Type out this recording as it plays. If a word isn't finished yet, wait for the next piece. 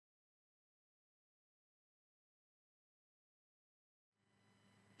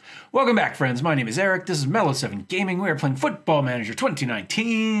Welcome back, friends. My name is Eric. This is Mellowseven Gaming. We are playing Football Manager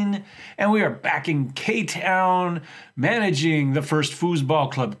 2019, and we are back in K-Town, managing the first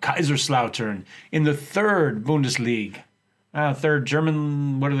Fußball club, Kaiserslautern, in the third Bundesliga. Third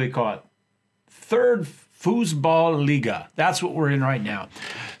German, what do they call it? Third Fußball Liga. That's what we're in right now.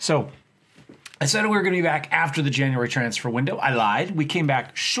 So, I said we were going to be back after the January transfer window. I lied. We came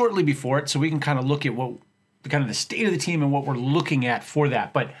back shortly before it, so we can kind of look at what kind of the state of the team and what we're looking at for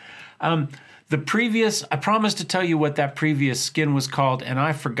that. But the previous, I promised to tell you what that previous skin was called, and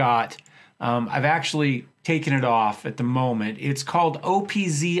I forgot. I've actually taken it off at the moment. It's called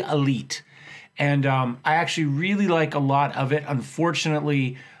OPZ Elite, and I actually really like a lot of it.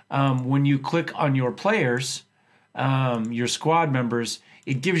 Unfortunately, when you click on your players, your squad members,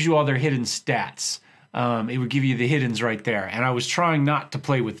 it gives you all their hidden stats. It would give you the hiddens right there, and I was trying not to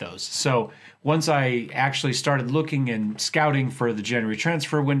play with those. So once I actually started looking and scouting for the January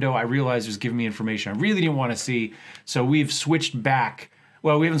transfer window, I realized it was giving me information I really didn't want to see. So we've switched back.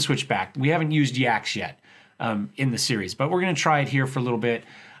 Well, we haven't switched back. We haven't used Yaks yet in the series, but we're going to try it here for a little bit.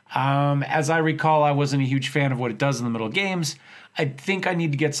 As I recall, I wasn't a huge fan of what it does in the middle of games. I think I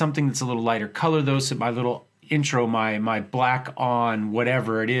need to get something that's a little lighter color, though, so my little intro, my black on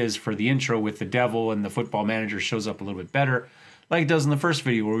whatever it is for the intro with the devil and the Football Manager shows up a little bit better, like it does in the first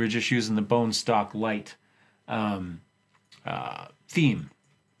video where we were just using the bone stock light theme.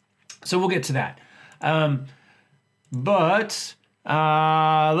 So we'll get to that. But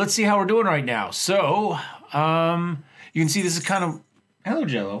let's see how we're doing right now. So you can see this is kind of, hello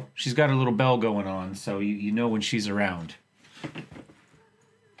Jello. She's got her little bell going on, so you know when she's around.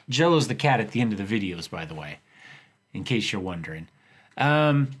 Jello's the cat at the end of the videos, by the way, in case you're wondering.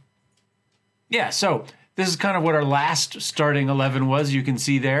 Yeah, so this is kind of what our last starting 11 was, you can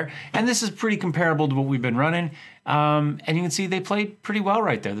see there. And this is pretty comparable to what we've been running. And you can see they played pretty well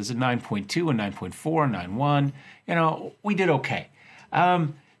right there. There's a 9.2, a 9.4, 9.1. You know, we did okay.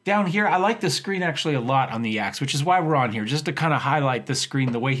 Down here, I like the screen actually a lot on the Yaks, which is why we're on here, just to kind of highlight the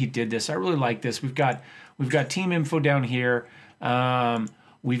screen, the way he did this. I really like this. We've got team info down here.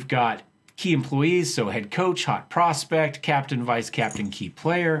 We've got key employees, so head coach, hot prospect, captain, vice captain, key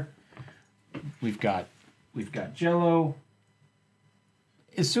player. We've got Jello.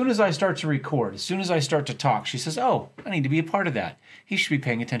 As soon as I start to record, as soon as I start to talk, she says, "Oh, I need to be a part of that. He should be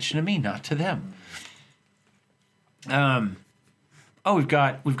paying attention to me, not to them." Oh, we've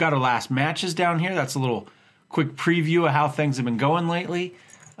got our last matches down here. That's a little quick preview of how things have been going lately.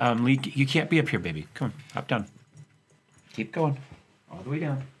 Lee, you can't be up here, baby. Come on, hop down. Keep going. All the way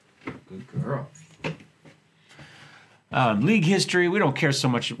down. Good girl. League history, we don't care so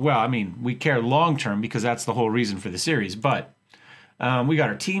much. Well, I mean, we care long-term because that's the whole reason for the series. But we got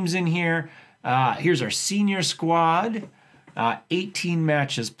our teams in here. Here's our senior squad. 18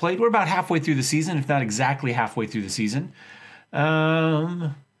 matches played. We're about halfway through the season, if not exactly halfway through the season.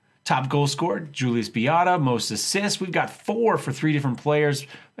 Top goal scored, Julius Beata. Most assists, we've got 4 for 3 different players,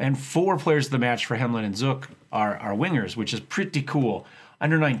 and 4 players of the match for Hemlin and Zook are wingers, which is pretty cool.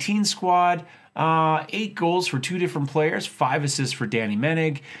 Under 19 squad, 8 goals for 2 different players, 5 assists for Danny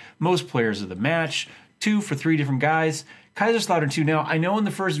Menig. Most players of the match, 2 for 3 different guys. Kaiserslautern 2. Now, I know in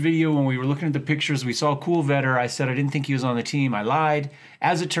the first video when we were looking at the pictures, we saw Cool Vetter. I said I didn't think he was on the team. I lied.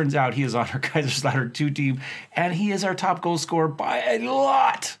 As it turns out, he is on our Kaiserslautern 2 team, and he is our top goal scorer by a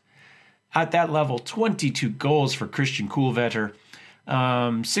lot. At that level, 22 goals for Christian Coolvetter,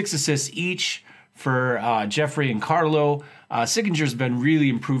 6 assists each for Jeffrey and Carlo. Sickinger's been really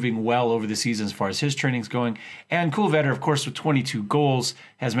improving well over the season as far as his training's going. And Coolvetter, of course, with 22 goals,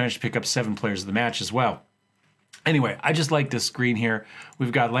 has managed to pick up 7 players of the match as well. Anyway, I just like this screen here.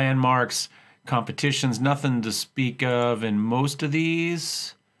 We've got landmarks, competitions, nothing to speak of in most of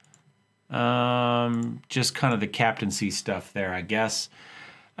these. Just kind of the captaincy stuff there, I guess.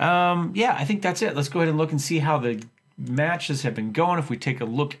 Yeah, I think that's it. Let's go ahead and look and see how the matches have been going. If we take a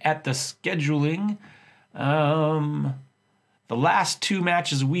look at the scheduling, the last 2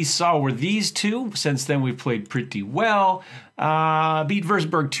 matches we saw were these 2. Since then, we've played pretty well. Beat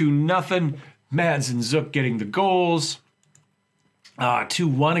Würzburg 2-0. Mads and Zook getting the goals.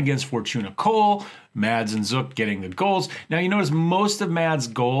 2-1 against Fortuna Cole. Mads and Zook getting the goals. Now, you notice most of Mads'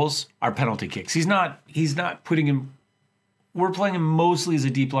 goals are penalty kicks. He's not putting him... We're playing him mostly as a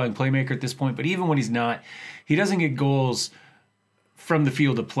deep-lying playmaker at this point, but even when he's not, he doesn't get goals from the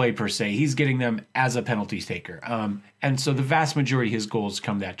field of play per se. He's getting them as a penalty taker. And so the vast majority of his goals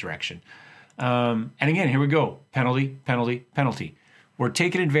come that direction. And again, here we go. Penalty, penalty, penalty. We're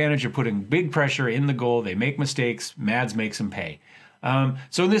taking advantage of putting big pressure in the goal. They make mistakes. Mads makes them pay.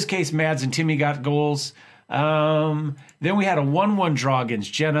 So in this case, Mads and Timmy got goals. Then we had a 1-1 draw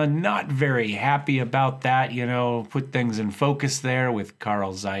against Jena. Not very happy about that, you know, put things in focus there with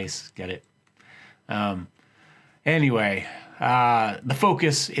Carl Zeiss. Get it? Anyway, the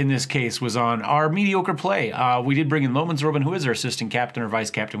focus in this case was on our mediocre play. We did bring in Mellowseven, who is our assistant captain or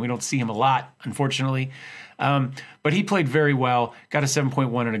vice captain. We don't see him a lot, unfortunately. But he played very well, got a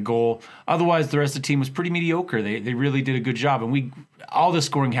 7.1 and a goal. Otherwise, the rest of the team was pretty mediocre. They really did a good job. And all the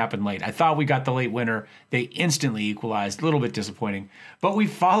scoring happened late. I thought we got the late winner. They instantly equalized. A little bit disappointing. But we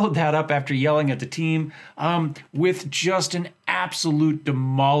followed that up after yelling at the team with just an absolute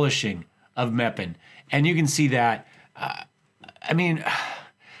demolishing of Meppen. And you can see that. I mean,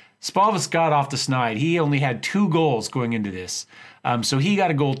 Spalvis got off the snide. He only had 2 goals going into this. So he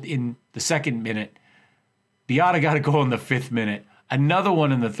got a goal in the 2nd minute. Beata got a goal in the 5th minute. Another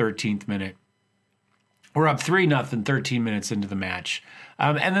one in the 13th minute. We're up 3-0 13 minutes into the match.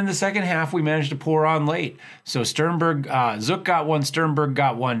 And then the second half, we managed to pour on late. So Sternberg, Zook got one, Sternberg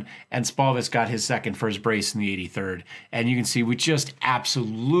got one, and Spalvis got his second for his brace in the 83rd. And you can see we just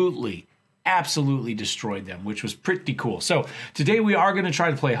absolutely destroyed them, which was pretty cool. So today we are going to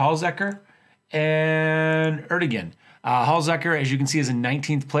try to play Hallzecker and Erdogan. Hallzecker, as you can see, is in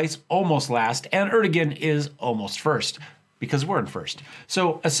 19th place, almost last, and Erdogan is almost first because we're in first.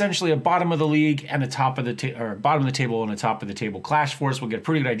 So essentially, a bottom of the league and a top of the bottom of the table and a top of the table clash for us. We'll get a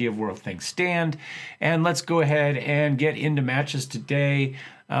pretty good idea of where things stand. And let's go ahead and get into matches today.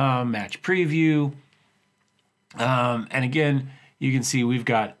 Match preview, and again, you can see we've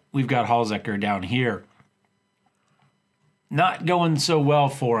got Hallzecker down here. Not going so well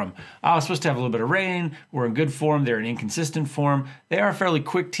for them. I was supposed to have a little bit of rain. We're in good form. They're in inconsistent form. They are a fairly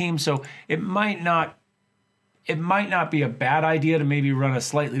quick team, so it might not be a bad idea to maybe run a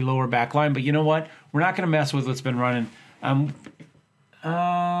slightly lower back line. But you know what? We're not going to mess with what's been running.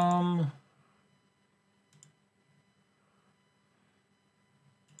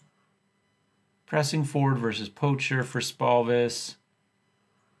 Pressing forward versus poacher for Spalvis.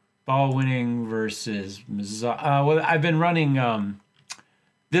 Ball winning versus Mazzala. Well, I've been running,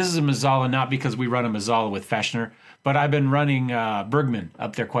 this is a Mazzala, not because we run a Mazzala with Fechner, but I've been running Bergman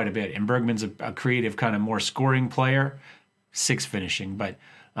up there quite a bit. And Bergman's a creative kind of more scoring player, 6 finishing, but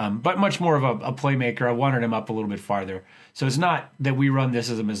much more of a playmaker. I wanted him up a little bit farther. So it's not that we run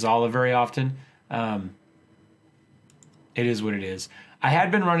this as a Mazzala very often. It is what it is. I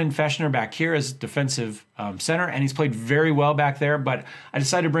had been running Fechner back here as defensive center, and he's played very well back there, but I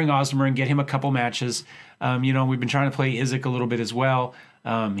decided to bring Osmer and get him a couple matches. You know, we've been trying to play Isaac a little bit as well.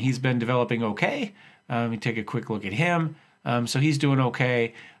 He's been developing okay. Let me take a quick look at him. So he's doing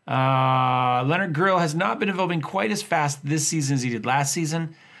okay. Leonard Grill has not been developing quite as fast this season as he did last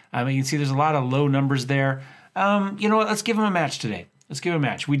season. You can see there's a lot of low numbers there. You know what? Let's give him a match today. Let's give him a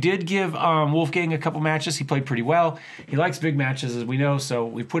match. We did give Wolfgang a couple matches. He played pretty well. He likes big matches, as we know, so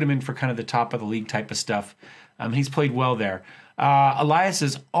we put him in for kind of the top of the league type of stuff. He's played well there. Elias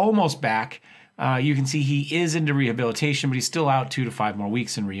is almost back. You can see he is into rehabilitation, but he's still out 2 to 5 more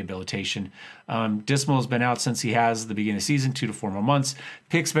weeks in rehabilitation. Dismal's been out since he has the beginning of the season, 2 to 4 more months.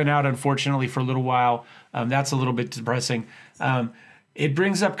 Pick's been out, unfortunately, for a little while. That's a little bit depressing. It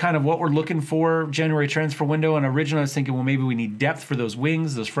brings up kind of what we're looking for, January transfer window, and originally I was thinking, well, maybe we need depth for those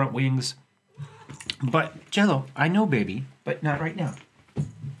wings, those front wings. But, Jello, I know, baby, but not right now.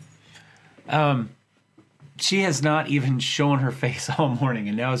 She has not even shown her face all morning,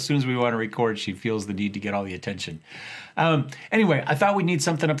 and now as soon as we want to record, she feels the need to get all the attention. Anyway, I thought we'd need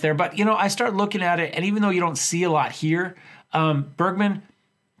something up there, but, you know, I start looking at it, and even though you don't see a lot here, Bergman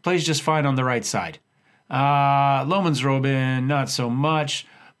plays just fine on the right side. Lohmannsroben, not so much.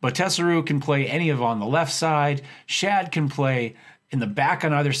 But Tesseru can play any of on the left side. Shad can play in the back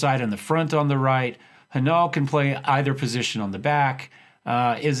on either side and the front on the right. Hanal can play either position on the back.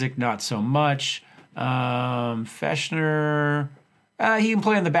 Isaac, not so much. Fechner, he can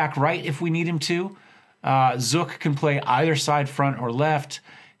play on the back right if we need him to. Zook can play either side, front or left.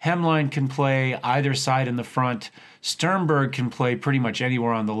 Hemline can play either side in the front. Sternberg can play pretty much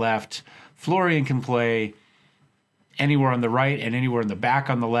anywhere on the left. Florian can play anywhere on the right and anywhere in the back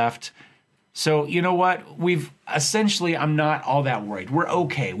on the left. So, you know what? I'm not all that worried. We're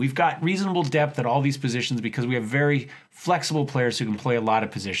okay. We've got reasonable depth at all these positions because we have very flexible players who can play a lot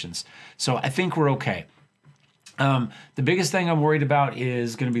of positions. So I think we're okay. The biggest thing I'm worried about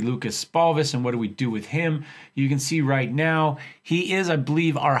is going to be Lucas Spalvis and what do we do with him. You can see right now, he is, I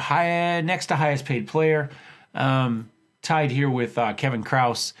believe, our next to highest paid player, tied here with Kevin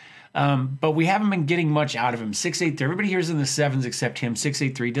Kraus. But we haven't been getting much out of him. 6'8", everybody here is in the 7s except him.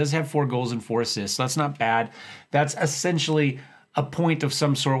 6'8", does have 4 goals and 4 assists, so that's not bad. That's essentially a point of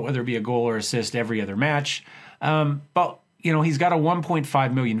some sort, whether it be a goal or assist every other match. But he's got a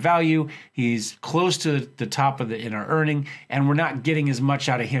 1.5 million value. He's close to the top of in our earning, and we're not getting as much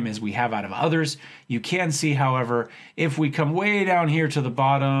out of him as we have out of others. You can see, however, if we come way down here to the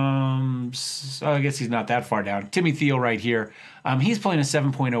bottom, so I guess he's not that far down. Timmy Thiel right here. He's playing a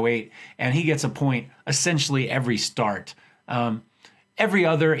 7.08, and he gets a point essentially every start. Every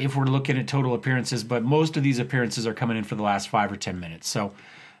other, if we're looking at total appearances, but most of these appearances are coming in for the last 5 or 10 minutes. So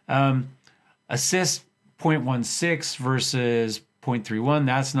assists, 0.16 versus 0.31.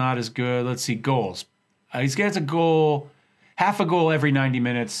 That's not as good. Let's see, goals. He gets a goal, half a goal every 90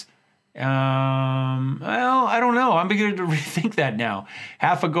 minutes. Well, I don't know. I'm beginning to rethink that now.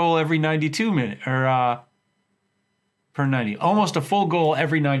 Half a goal every 92 minutes, or per 90. Almost a full goal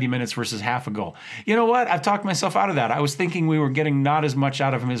every 90 minutes versus half a goal. You know what? I've talked myself out of that. I was thinking we were getting not as much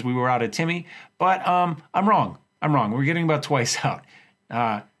out of him as we were out of Timmy, but I'm wrong. We're getting about twice out,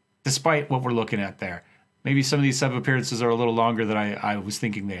 despite what we're looking at there. Maybe some of these sub appearances are a little longer than I was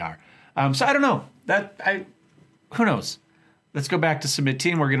thinking they are. So I don't know. Who knows? Let's go back to submit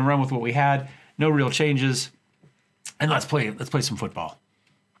team. We're going to run with what we had. No real changes, and let's play some football.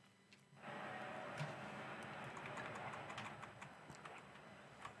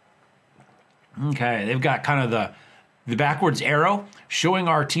 Okay, they've got kind of the backwards arrow showing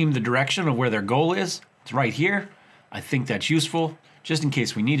our team the direction of where their goal is. It's right here. I think that's useful, just in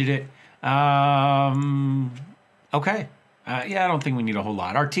case we needed it. Okay. Yeah, I don't think we need a whole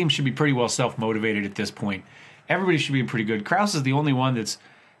lot. Our team should be pretty well self-motivated at this point. Everybody should be pretty good. Kraus is the only one that's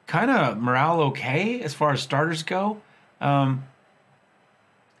kind of morale okay as far as starters go. And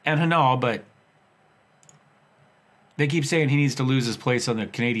Hanal, but they keep saying he needs to lose his place on the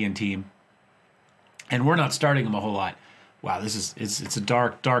Canadian team. And we're not starting him a whole lot. Wow, it's a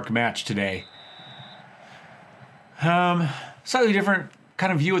dark match today. Slightly different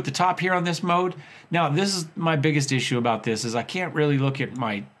kind of view at the top here on this mode. Now, this is my biggest issue about this, is I can't really look at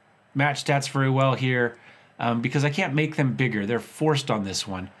my match stats very well here because I can't make them bigger. They're forced on this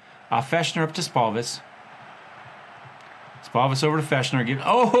one. Feshner up to Spalvis. Spalvis over to Feshner again.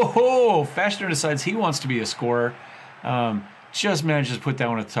 Feshner decides he wants to be a scorer. Just manages to put that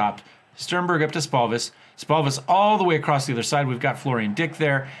one at the top. Sternberg up to Spalvis. Spalvis all the way across the other side. We've got Florian Dick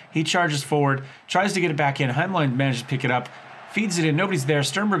there. He charges forward, tries to get it back in. Heimlein manages to pick it up. Feeds it in. Nobody's there.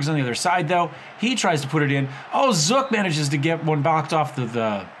 Sternberg's on the other side, though. He tries to put it in. Zook manages to get one blocked off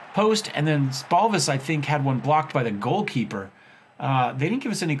the post, and then Spalvis, I think, had one blocked by the goalkeeper. They didn't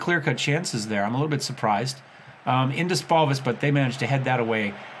give us any clear-cut chances there. I'm a little bit surprised. Into Spalvis, but they managed to head that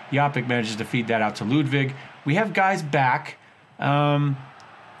away. Japik manages to feed that out to Ludwig. We have guys back.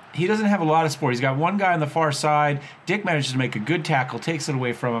 He doesn't have a lot of support. He's got one guy on the far side. Dick manages to make a good tackle, takes it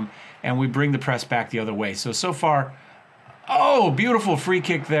away from him, and we bring the press back the other way. So far... beautiful free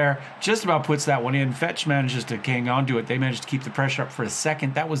kick there. Just about puts that one in. Fetch manages to hang on to it. They managed to keep the pressure up for a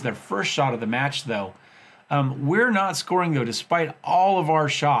second. That was their first shot of the match, though. We're not scoring, though, despite all of our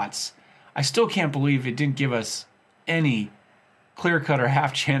shots. I still can't believe it didn't give us any clear-cut or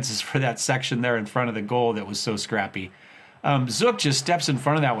half chances for that section there in front of the goal that was so scrappy. Zook just steps in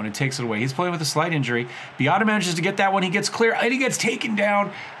front of that one and takes it away. He's playing with a slight injury. Beata manages to get that one. He gets clear, and he gets taken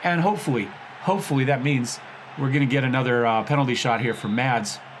down. And hopefully that means... we're going to get another penalty shot here from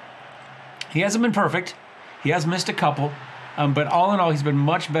Mads. He hasn't been perfect. He has missed a couple. But all in all, he's been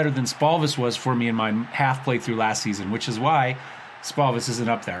much better than Spalvis was for me in my half playthrough last season, which is why Spalvis isn't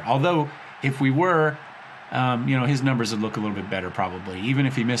up there. Although, if we were, his numbers would look a little bit better probably. Even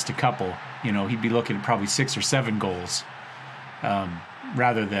if he missed a couple, he'd be looking at probably 6 or 7 goals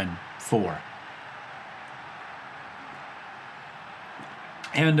rather than 4.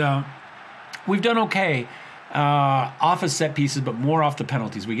 And we've done okay. Off of set pieces, but more off the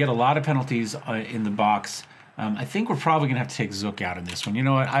penalties. We get a lot of penalties in the box. I think we're probably going to have to take Zook out in this one. You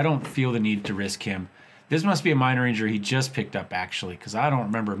know what? I don't feel the need to risk him. This must be a minor injury he just picked up, actually, because I don't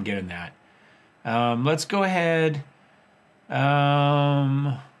remember him getting that. Let's go ahead. Who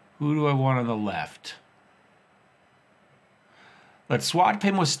do I want on the left? Let's swap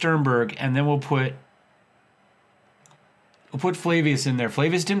him with Sternberg, and then we'll put Flavius in there.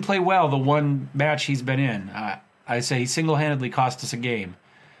 Flavius didn't play well the one match he's been in. I say he single-handedly cost us a game.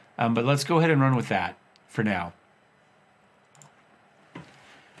 But let's go ahead and run with that for now.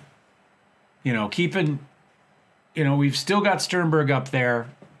 We've still got Sternberg up there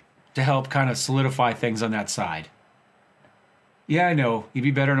to help kind of solidify things on that side. Yeah, I know. He'd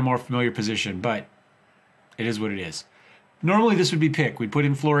be better in a more familiar position, but it is what it is. Normally this would be Pick. We'd put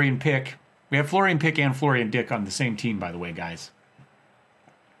in Florian Pick. We have Florian Pick and Florian Dick on the same team, by the way, guys.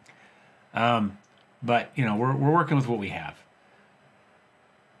 But, we're working with what we have.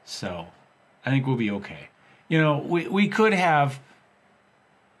 So I think we'll be okay. You know, we could have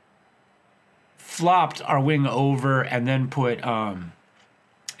flopped our wing over and then put, and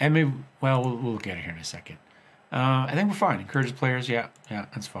maybe, well, we'll look at it here in a second. I think we're fine. Encourage players, yeah,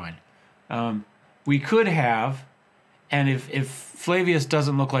 that's fine. We could have, and if Flavius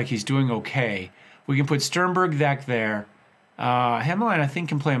doesn't look like he's doing okay, we can put Sternberg back there. Hemline, I think,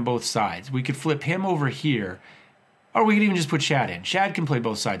 can play on both sides. We could flip him over here, or we could even just put Shad in. Shad can play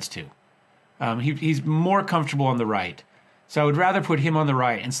both sides too. He's more comfortable on the right. So I would rather put him on the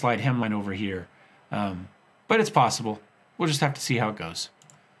right and slide Hemline over here. But it's possible. We'll just have to see how it goes.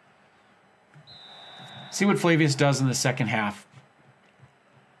 See what Flavius does in the second half.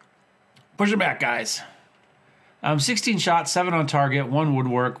 Push it back, guys. 16 shots, 7 on target, 1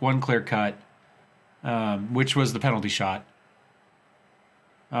 woodwork, 1 clear cut, which was the penalty shot.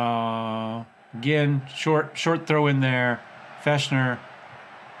 Again, short throw in there. Fechner,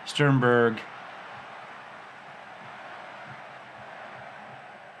 Sternberg.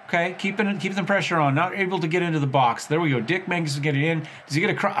 Okay, keeping the pressure on. Not able to get into the box. There we go. Dick manages to get it in. Does he get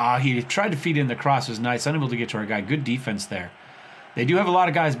a cross? Ah, he tried to feed in the cross. It was nice. Unable to get to our guy. Good defense there. They do have a lot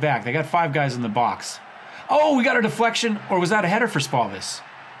of guys back. They got 5 guys in the box. Oh, we got a deflection. Or was that a header for Spalvis?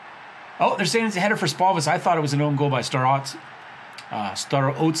 Oh, they're saying it's a header for Spalvis. I thought it was an own goal by Starotskit.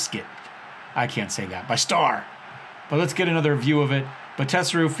 I can't say that. By Star. But let's get another view of it. But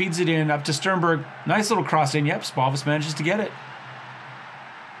Tesseru feeds it in up to Sternberg. Nice little cross in. Yep, Spalvis manages to get it.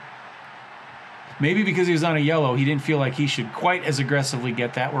 Maybe because he was on a yellow, he didn't feel like he should quite as aggressively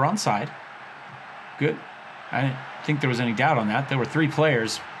get that. We're onside. Good. I didn't think there was any doubt on that. There were 3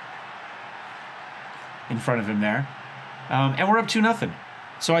 players in front of him there. And we're up 2-0.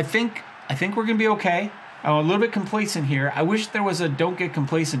 So I think we're going to be okay. I'm a little bit complacent here. I wish there was a don't get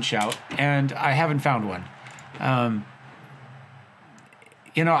complacent shout, and I haven't found one.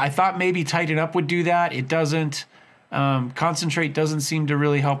 You know, I thought maybe tighten up would do that. It doesn't. Concentrate doesn't seem to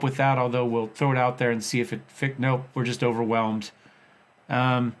really help with that, although we'll throw it out there and see if it nope, we're just overwhelmed.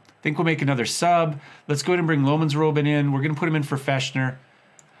 Think we'll make another sub. Let's go ahead and bring Lohmannsroben in. We're going to put him in for Fechner.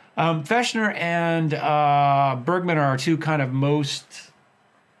 Fechner and Bergman are our 2 kind of most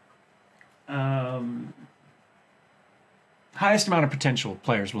highest amount of potential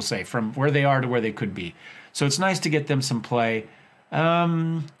players, we'll say, from where they are to where they could be. So it's nice to get them some play.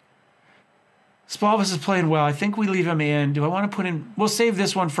 Spalvis is playing well. I think we leave him in. Do I want to put in? We'll save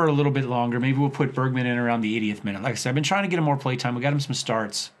this one for a little bit longer. Maybe we'll put Bergman in around the 80th minute. Like I said, I've been trying to get him more play time. We got him some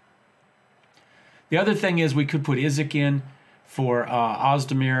starts. The other thing is we could put Izik in for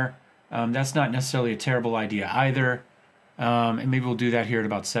Ozdemir. That's not necessarily a terrible idea either. And maybe we'll do that here at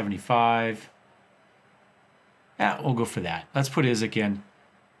about 75. Yeah, we'll go for that. Let's put Izik in.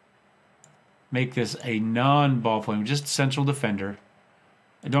 Make this a non-ball playing, just central defender.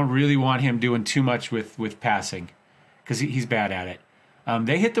 I don't really want him doing too much with passing because he's bad at it.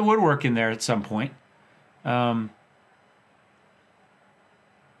 They hit the woodwork in there at some point.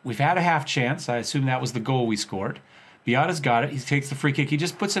 We've had a half chance. I assume that was the goal we scored. Beata's got it. He takes the free kick. He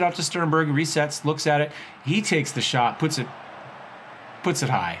just puts it out to Sternberg, resets, looks at it. He takes the shot, puts it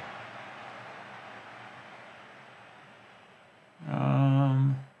high.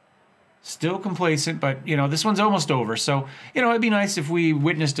 Still complacent, but, you know, this one's almost over. So, you know, it'd be nice if we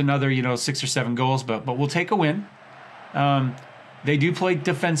witnessed another, you know, 6 or 7 goals, but we'll take a win. They do play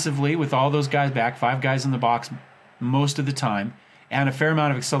defensively with all those guys back, 5 guys in the box most of the time, and a fair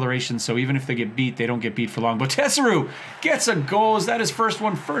amount of acceleration, so even if they get beat, they don't get beat for long. But Tesseru gets a goal. Is that his first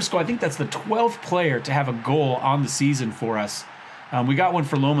goal? I think that's the 12th player to have a goal on the season for us. We got one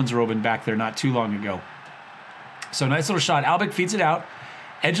for Lohmannsroben back there not too long ago. So nice little shot. Albeck feeds it out.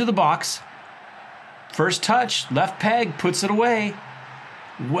 Edge of the box. First touch. Left peg. Puts it away.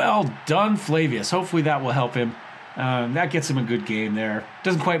 Well done, Flavius. Hopefully that will help him. That gets him a good game there.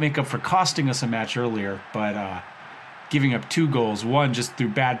 Doesn't quite make up for costing us a match earlier, but giving up 2 goals. One just through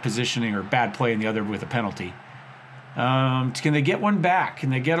bad positioning or bad play, and the other with a penalty. Can they get one back?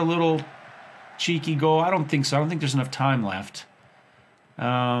 Can they get a little cheeky goal? I don't think so. I don't think there's enough time left.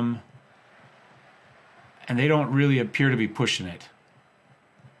 And they don't really appear to be pushing it.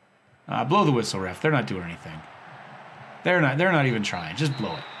 Blow the whistle, ref. They're not doing anything. They're not even trying. Just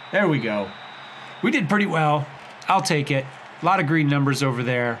blow it. There we go. We did pretty well. I'll take it. A lot of green numbers over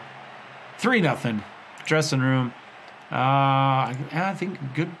there. 3-0. Dressing room. I think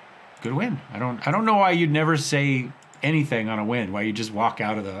good win. I don't know why you'd never say anything on a win. Why you just walk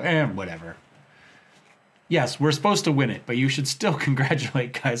out of the whatever. Yes, we're supposed to win it, but you should still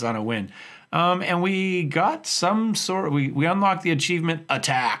congratulate guys on a win. And we got some sort. We unlocked the achievement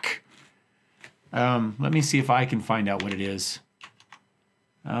attack. Let me see if I can find out what it is.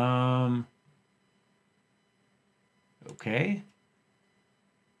 Okay.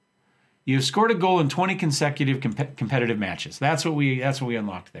 You've scored a goal in 20 consecutive competitive matches. That's what we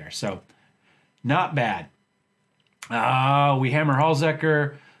unlocked there. So not bad. We hammer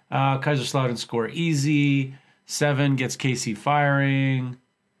Hallzecker. Kaiserslautern score easy. 7 gets KC firing,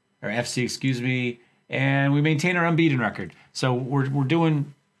 or FC, excuse me. And we maintain our unbeaten record. So we're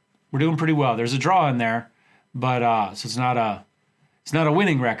doing pretty well. There's a draw in there, but so it's not a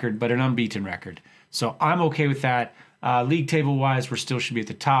winning record, but an unbeaten record. So I'm okay with that. League table wise, we still should be at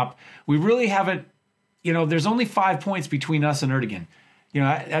the top. We really haven't, there's only 5 points between us and Erdogan.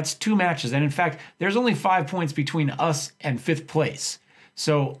 That's 2 matches. And in fact, there's only 5 points between us and 5th place.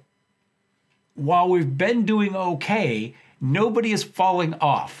 So while we've been doing okay, nobody is falling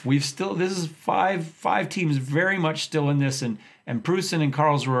off. This is five teams very much still in this, and Prusen and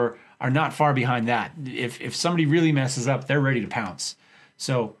Karlsruhe are not far behind that. If somebody really messes up, they're ready to pounce.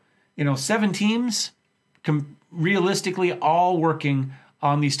 So, 7 teams realistically all working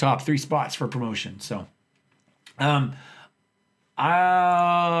on these top 3 spots for promotion. So,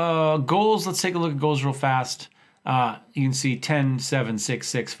 goals, let's take a look at goals real fast. You can see 10, 7, 6,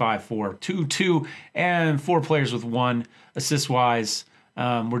 6, 5, 4, 2, 2, and 4 players with 1. Assist-wise,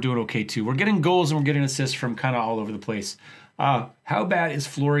 we're doing okay too. We're getting goals and we're getting assists from kind of all over the place. How bad is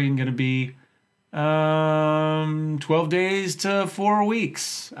Florian going to be? 12 days to 4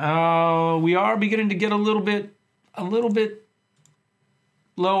 weeks. We are beginning to get a little bit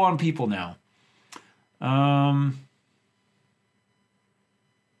low on people now.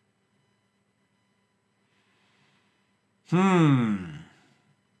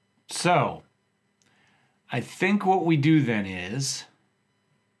 So, I think what we do then is,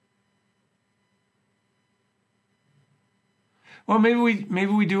 well, maybe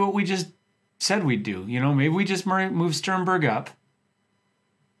we do what we just said we'd do. Maybe we just move Sternberg up.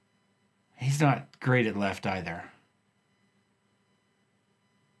 He's not great at left either.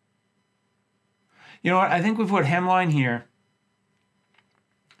 You know what? I think we put Hemline here.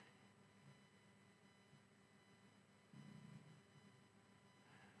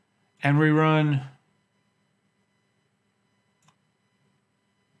 And we run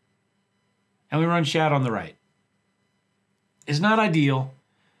Shad on the right. It's not ideal.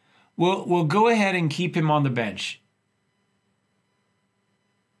 We'll go ahead and keep him on the bench.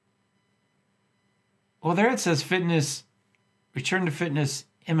 Well, there it says return to fitness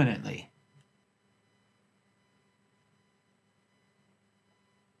imminently.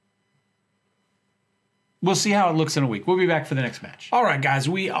 We'll see how it looks in a week. We'll be back for the next match. All right, guys,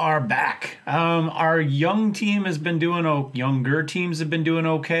 we are back. Our younger teams have been doing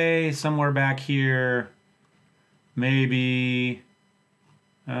okay. Somewhere back here, maybe.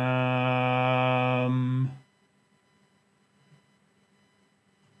 Oh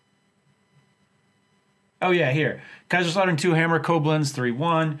yeah, here. Kaiserslautern 2, Hammer Koblenz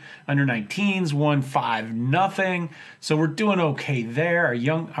 3-1. Under 19s 1-5-0. So we're doing okay there.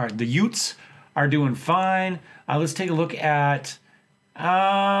 The Utes are doing fine. Let's take a look at,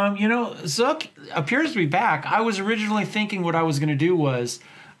 Zook appears to be back. I was originally thinking what I was going to do was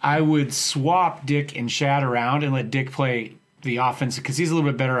I would swap Dick and Shad around and let Dick play the offense because he's a little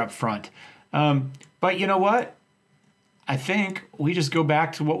bit better up front. But you know what? I think we just go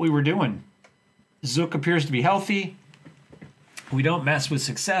back to what we were doing. Zook appears to be healthy. We don't mess with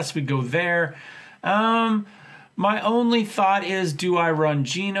success. We go there. My only thought is, do I run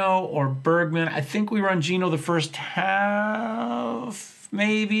Gino or Bergman? I think we run Gino the first half,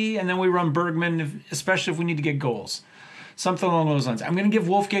 maybe, and then we run Bergman, especially if we need to get goals. Something along those lines. I'm going to give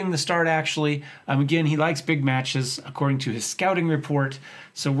Wolfgang the start, actually. Again, he likes big matches, according to his scouting report,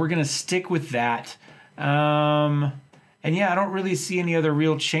 so we're going to stick with that. And yeah, I don't really see any other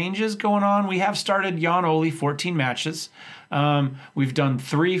real changes going on. We have started Jan Oli, 14 matches. We've done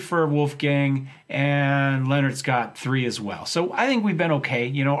 3 for Wolfgang, and Leonard's got 3 as well. So I think we've been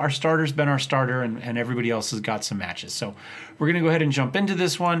okay. Our starter's been our starter, and everybody else has got some matches. So we're going to go ahead and jump into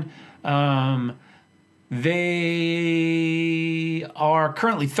this one. They are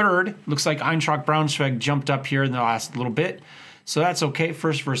currently 3rd. Looks like Eintracht Braunschweig jumped up here in the last little bit. So that's okay.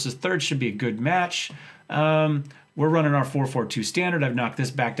 1st versus 3rd should be a good match. We're running our 4-4-2 standard. I've knocked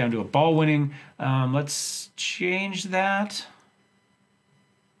this back down to a ball winning. Let's change that.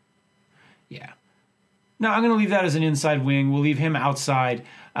 Yeah. No, I'm going to leave that as an inside wing. We'll leave him outside.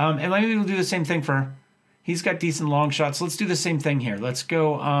 And maybe we'll do the same thing for... He's got decent long shots. Let's do the same thing here. Let's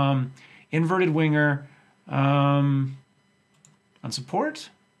go inverted winger on support.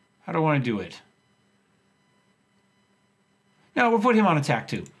 How do I want to do it? No, we'll put him on attack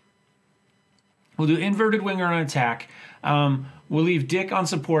too. We'll do inverted winger on attack. We'll leave Dick on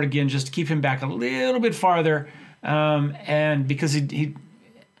support again just to keep him back a little bit farther. And because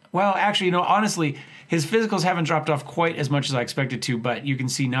well, actually, you know, honestly, his physicals haven't dropped off quite as much as I expected to, but you can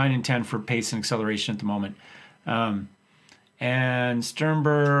see 9 and 10 for pace and acceleration at the moment. And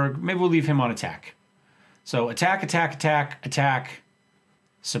Sternberg, maybe we'll leave him on attack. So attack, attack, attack, attack,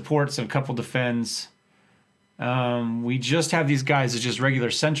 supports and a couple defends. We just have these guys as just regular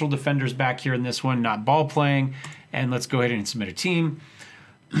central defenders back here in this one, not ball playing. And let's go ahead and submit a team.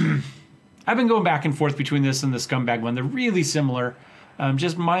 I've been going back and forth between this and the scumbag one. They're really similar,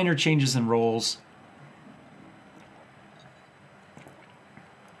 just minor changes in roles.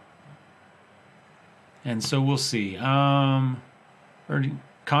 And so we'll see.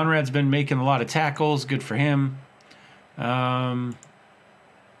 Conrad's been making a lot of tackles. Good for him.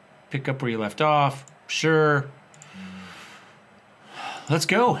 Pick up where you left off. Sure. Let's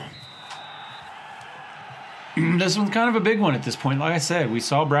go. This one's kind of a big one at this point. Like I said, we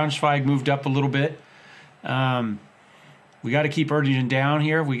saw Braunschweig moved up a little bit. We got to keep Erdingen down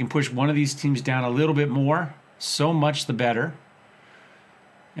here. If we can push one of these teams down a little bit more, so much the better.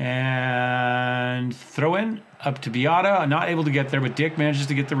 And throw in up to Beata. Not able to get there, but Dick manages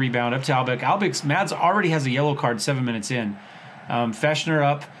to get the rebound up to Albeck. Mads already has a yellow card 7 minutes in. Feshner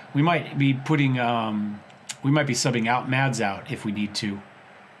up. We might be putting, we might be subbing out Mads out if we need to.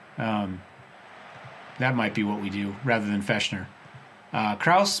 That might be what we do rather than Feshner.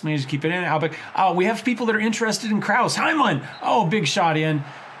 Kraus managed to keep it in. Albeck. Oh, we have people that are interested in Kraus. Heimland. Oh, big shot in.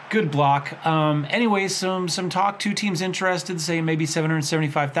 Good block. Anyway, some talk. 2 teams interested, say maybe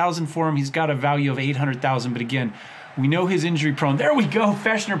 775,000 for him. He's got a value of 800,000, but again, we know his injury prone. There we go.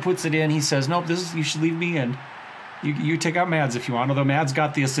 Feshner puts it in. He says, "Nope, you should leave me in. You take out Mads if you want." Although Mads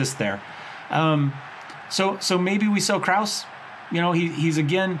got the assist there. So maybe we sell Kraus. You know, he's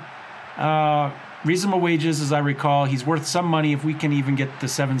again reasonable wages as I recall. He's worth some money if we can even get the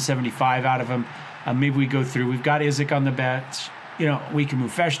 775 out of him. Maybe we go through. We've got Isaac on the bench. You know, we can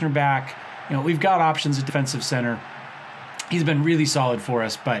move Feshner back. You know, we've got options at defensive center. He's been really solid for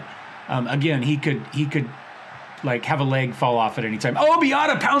us, but again, he could like have a leg fall off at any time. Oh,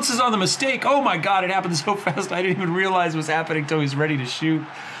 Beata pounces on the mistake. Oh my God, it happened so fast. I didn't even realize it was happening until he's ready to shoot.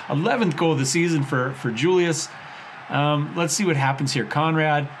 11th goal of the season for Julius. Let's see what happens here.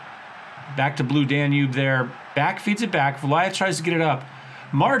 Conrad back to Blue Danube there. Back feeds it back. Valiath tries to get it up.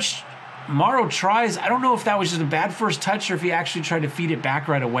 Morrow tries. I don't know if that was just a bad first touch or if he actually tried to feed it back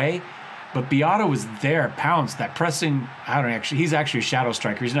right away. But Beata was there, pounced. That pressing, I don't actually, he's actually a shadow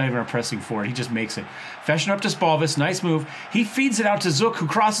striker. He's not even a pressing forward. He just makes it. Feshner up to Spalvis. Nice move. He feeds it out to Zook, who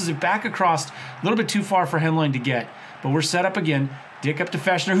crosses it back across. A little bit too far for Hemline to get. But we're set up again. Dick up to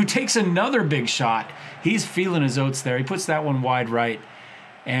Feshner, who takes another big shot. He's feeling his oats there. He puts that one wide right.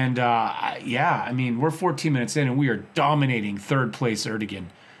 And, yeah, I mean, we're 14 minutes in, and we are dominating third place Erdingen.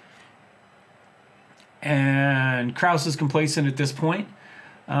 And Kraus is complacent at this point.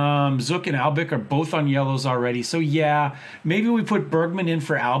 Zook and Albeck are both on yellows already. So, yeah, maybe we put Bergman in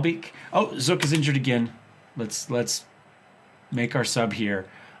for Albeck. Oh, Zook is injured again. Let's make our sub here.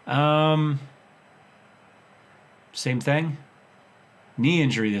 Same thing. Knee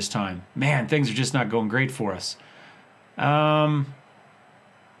injury this time. Man, things are just not going great for us. How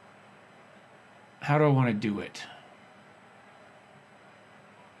do I want to do it?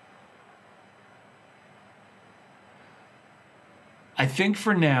 I think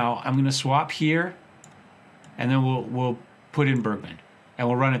for now I'm going to swap here, and then we'll put in Bergman, and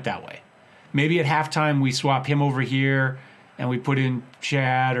we'll run it that way. Maybe at halftime we swap him over here, and we put in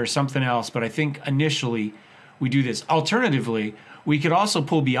Chad or something else. But I think initially we do this. Alternatively, we could also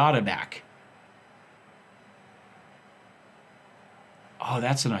pull Beata back. Oh,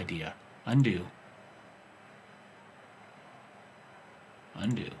 that's an idea. Undo.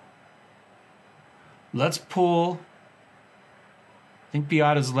 Let's pull. I think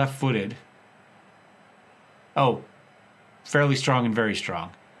Beata's left-footed. Oh, fairly strong and very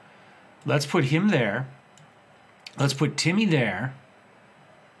strong. Let's put him there. Let's put Timmy there.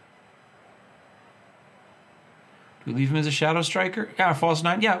 Do we leave him as a shadow striker? Yeah, false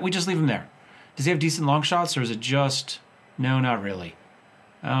 9. Yeah, we just leave him there. Does he have decent long shots, or is it just... No, not really.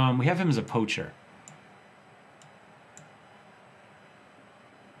 We have him as a poacher.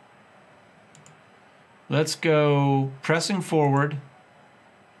 Let's go pressing forward.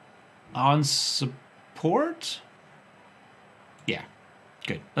 On support? Yeah,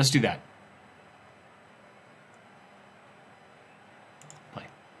 good. Let's do that. Play.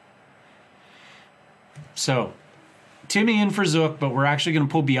 So, Timmy in for Zook, but we're actually going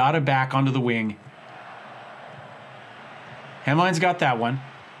to pull Beata back onto the wing. Hemline's got that one.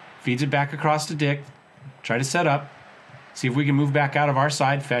 Feeds it back across to Dick. Try to set up. See if we can move back out of our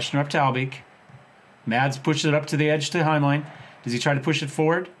side. Fechner up to Albeek. Mads pushes it up to the edge to Heimlein. Does he try to push it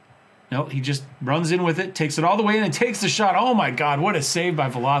forward? No, he just runs in with it, takes it all the way in, and takes the shot. Oh my God, what a save by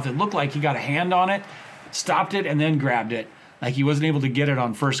Voloth. It looked like he got a hand on it, stopped it, and then grabbed it. Like he wasn't able to get it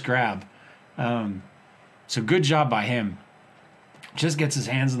on first grab. So good job by him. Just gets his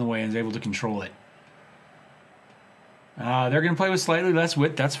hands in the way and is able to control it. They're going to play with slightly less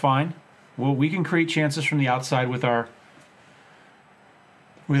width. That's fine. Well, we can create chances from the outside with our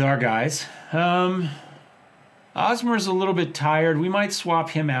guys. Osmer's a little bit tired. We might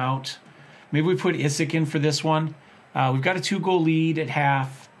swap him out. Maybe we put Isik in for this one. We've got a 2-goal lead at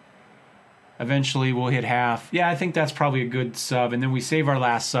half. Eventually we'll hit half. Yeah, I think that's probably a good sub. And then we save our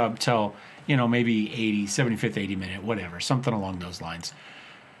last sub till, you know, maybe 75th, 80 minute, whatever. Something along those lines.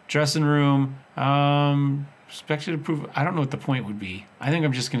 Dressing room. Expected approval. I don't know what the point would be. I think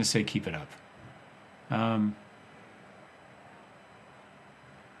I'm just going to say keep it up.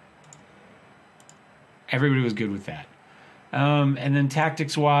 Everybody was good with that. And then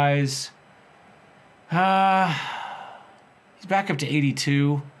tactics-wise, he's back up to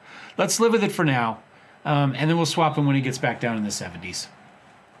 82. Let's live with it for now. And then we'll swap him when he gets back down in the 70s.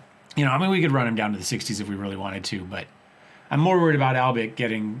 You know, I mean, we could run him down to the 60s if we really wanted to, but I'm more worried about Albeck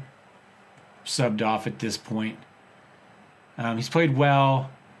getting subbed off at this point. He's played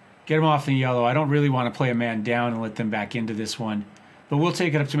well. Get him off the yellow. I don't really want to play a man down and let them back into this one. But we'll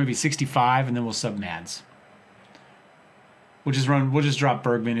take it up to maybe 65, and then we'll sub Mads. We'll just drop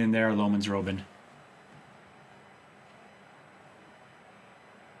Bergman in there, Lohman's Robin.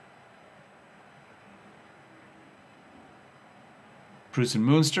 Bruce and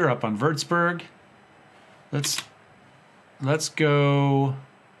Moonster up on Würzburg. Let's go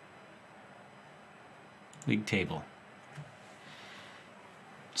league table.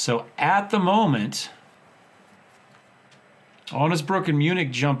 So at the moment, Onnesbrook and Munich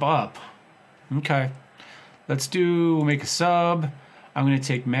jump up. Okay. We'll make a sub. I'm going to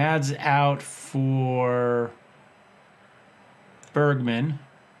take Mads out for Bergman,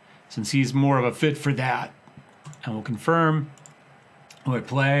 since he's more of a fit for that. And we'll confirm. We'll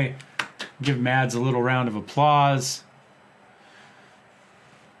play. Give Mads a little round of applause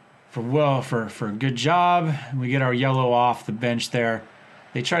for a good job. We get our yellow off the bench there.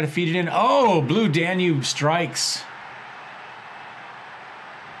 They try to feed it in. Oh, Blue Danube strikes.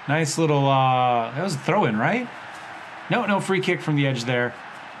 Nice little, that was a throw-in, right? No free kick from the edge there.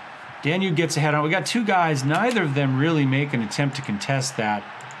 Danube gets ahead on. We got two guys. Neither of them really make an attempt to contest that.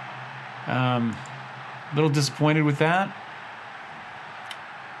 A little disappointed with that.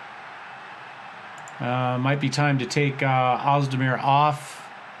 Might be time to take Ozdemir off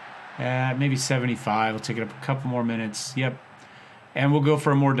at maybe 75. We'll take it up a couple more minutes. Yep. And we'll go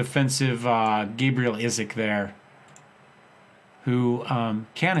for a more defensive Gabriel Isik there, who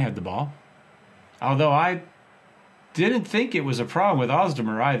can head the ball. Although I didn't think it was a problem with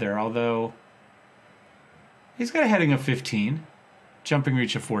Ozdemir either, although he's got a heading of 15, jumping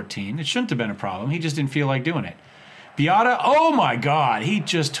reach of 14. It shouldn't have been a problem. He just didn't feel like doing it. Beata, oh my God, he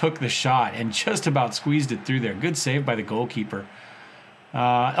just took the shot and just about squeezed it through there. Good save by the goalkeeper.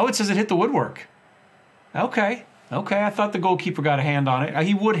 It says it hit the woodwork. Okay, I thought the goalkeeper got a hand on it.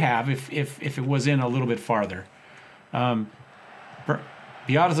 He would have if it was in a little bit farther.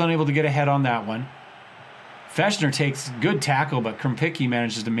 Beata's unable to get ahead on that one. Fechner takes good tackle, but Krempicki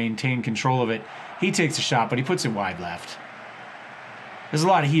manages to maintain control of it. He takes a shot, but he puts it wide left. There's a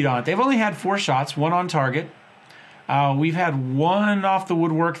lot of heat on it. They've only had 4 shots, 1 on target. We've had 1 off the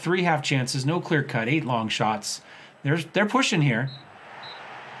woodwork, 3 half chances, no clear cut, 8 long shots. They're pushing here.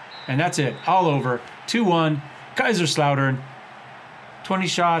 And that's it, all over. 2-1, Kaiserslautern. 20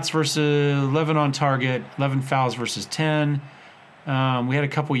 shots versus 11 on target, 11 fouls versus 10. We had a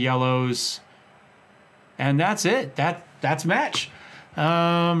couple yellows. And that's it. That's match.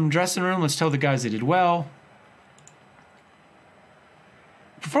 Dressing room, let's tell the guys they did well.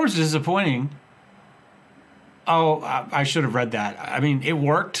 Performance is disappointing. Oh, I should have read that. I mean, it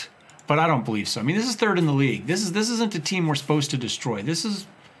worked, but I don't believe so. I mean, this is 3rd in the league. This isn't a team we're supposed to destroy. This is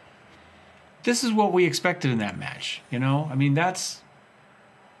what we expected in that match. You know, I mean,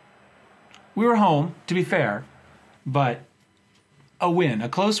 we were home, to be fair, but a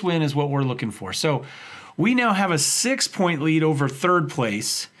close win is what we're looking for. So we now have a 6-point lead over 3rd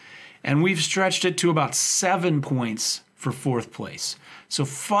place, and we've stretched it to about 7 points for 4th place. So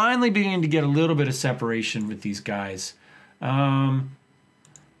finally beginning to get a little bit of separation with these guys.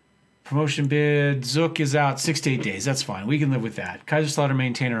 Promotion bid, Zook is out 6 to 8 days. That's fine. We can live with that. Kaiserslautern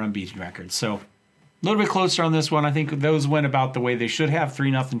maintain our unbeaten record. So a little bit closer on this one. I think those went about the way they should have.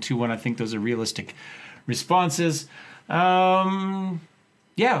 3-0, 2-1. I think those are realistic responses.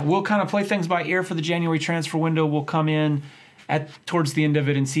 Yeah, we'll kind of play things by ear for the January transfer window. We'll come in towards the end of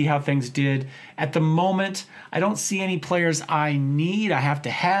it and see how things did. At the moment, I don't see any players I need, I have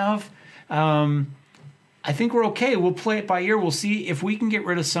to have. I think we're okay. We'll play it by ear. We'll see if we can get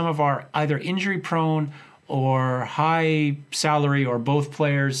rid of some of our either injury prone or high salary or both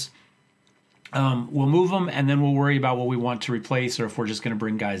players. We'll move them, and then we'll worry about what we want to replace or if we're just going to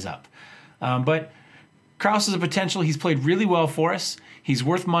bring guys up. But Kraus is a potential. He's played really well for us. He's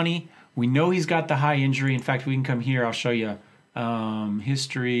worth money. We know he's got the high injury. In fact, we can come here. I'll show you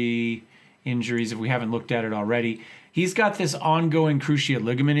history injuries if we haven't looked at it already. He's got this ongoing cruciate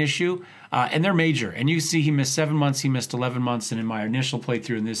ligament issue, and they're major. And you see he missed 7 months, he missed 11 months, and in my initial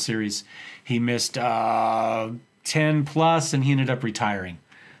playthrough in this series, he missed 10 plus, and he ended up retiring.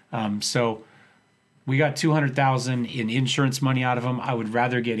 So we got $200,000 in insurance money out of him. I would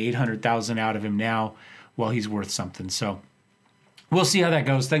rather get $800,000 out of him now while he's worth something. So we'll see how that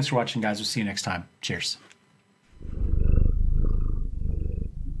goes. Thanks for watching, guys. We'll see you next time. Cheers.